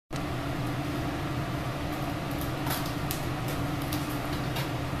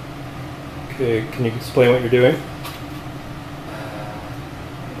Okay, can you explain what you're doing?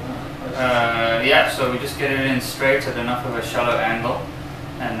 Yeah, so we just get it in straight at enough of a shallow angle,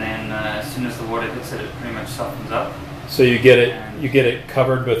 and then as soon as the water hits it, it pretty much softens up. So you get it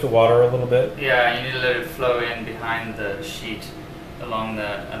covered with the water a little bit? Yeah, you need to let it flow in behind the sheet along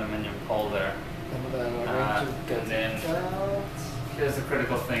the aluminium pole there. And then here's the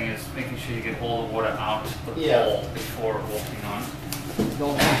critical thing, is making sure you get all the water out the pole before walking on.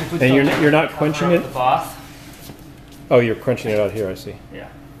 And you're not quenching it? The bath. Oh, you're quenching it out here, I see. Yeah.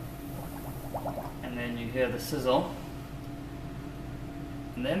 And then you hear the sizzle.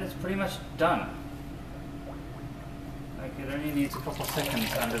 And then it's pretty much done. Like, it only needs a couple seconds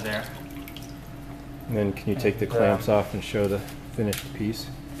under there. And then can you take the clamps off and show the finished piece?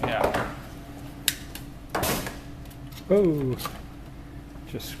 Yeah. Oh,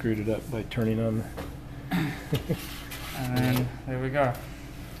 just screwed it up by turning on the... And then there we go.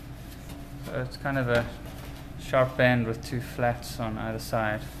 So it's kind of a sharp bend with two flats on either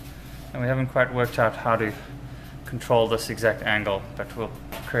side. And we haven't quite worked out how to control this exact angle, but we'll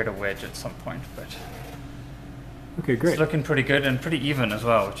create a wedge at some point. But okay, great. It's looking pretty good and pretty even as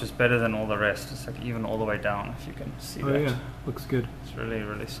well, which is better than all the rest. It's like even all the way down, if you can see that. Oh yeah, looks good. It's really,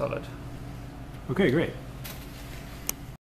 really solid. Okay, great.